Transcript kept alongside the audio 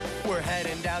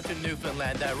heading down to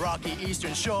Newfoundland, that rocky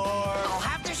eastern shore. I'll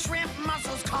have the shrimp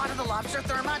mussels caught in the lobster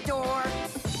thermidor.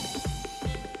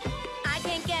 I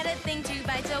can't get a thing to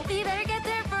bite, so we better get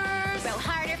there first. Row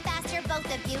harder, faster, both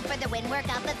of you, for the wind, work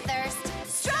out the thirst.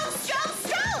 Stroke, stroke,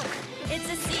 stroke! It's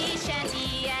a sea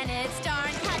shanty and it's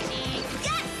darn catchy.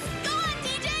 Yes! Go on,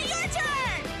 DJ, your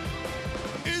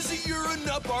turn! Izzy, you're a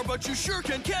nut bar, but you sure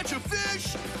can catch a fish.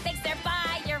 Thanks there,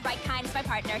 bye. You're right kind is my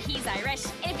partner, he's Irish.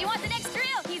 And if you want the next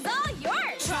reel, he's all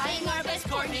yours. Trying our best,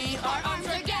 Courtney, our arms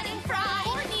are getting